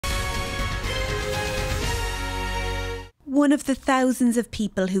one of the thousands of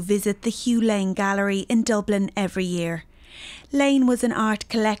people who visit the Hugh Lane Gallery in Dublin every year. Lane was an art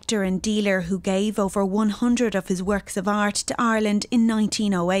collector and dealer who gave over 100 of his works of art to Ireland in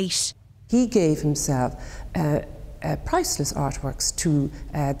 1908. He gave himself priceless artworks to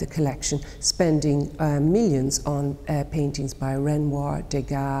the collection, spending millions on paintings by Renoir,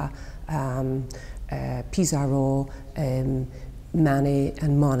 Degas, Pissarro, Manet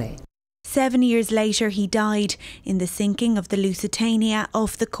and Monet. 7 years later he died in the sinking of the Lusitania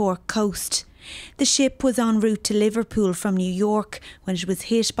off the Cork coast. The ship was en route to Liverpool from New York when it was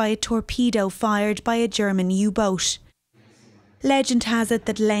hit by a torpedo fired by a German U-boat. Legend has it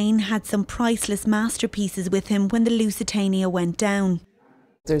that Lane had some priceless masterpieces with him when the Lusitania went down.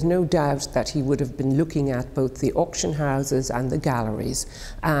 There's no doubt that he would have been looking at both the auction houses and the galleries,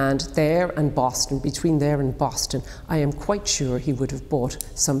 and there and Boston, between there and Boston, I am quite sure he would have bought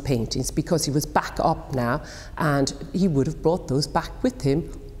some paintings because he was back up now and he would have brought those back with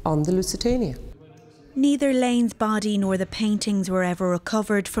him on the Lusitania. Neither Lane's body nor the paintings were ever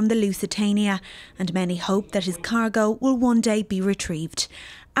recovered from the Lusitania, and many hope that his cargo will one day be retrieved.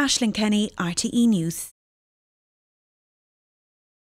 Aisling Kenny, RTE News.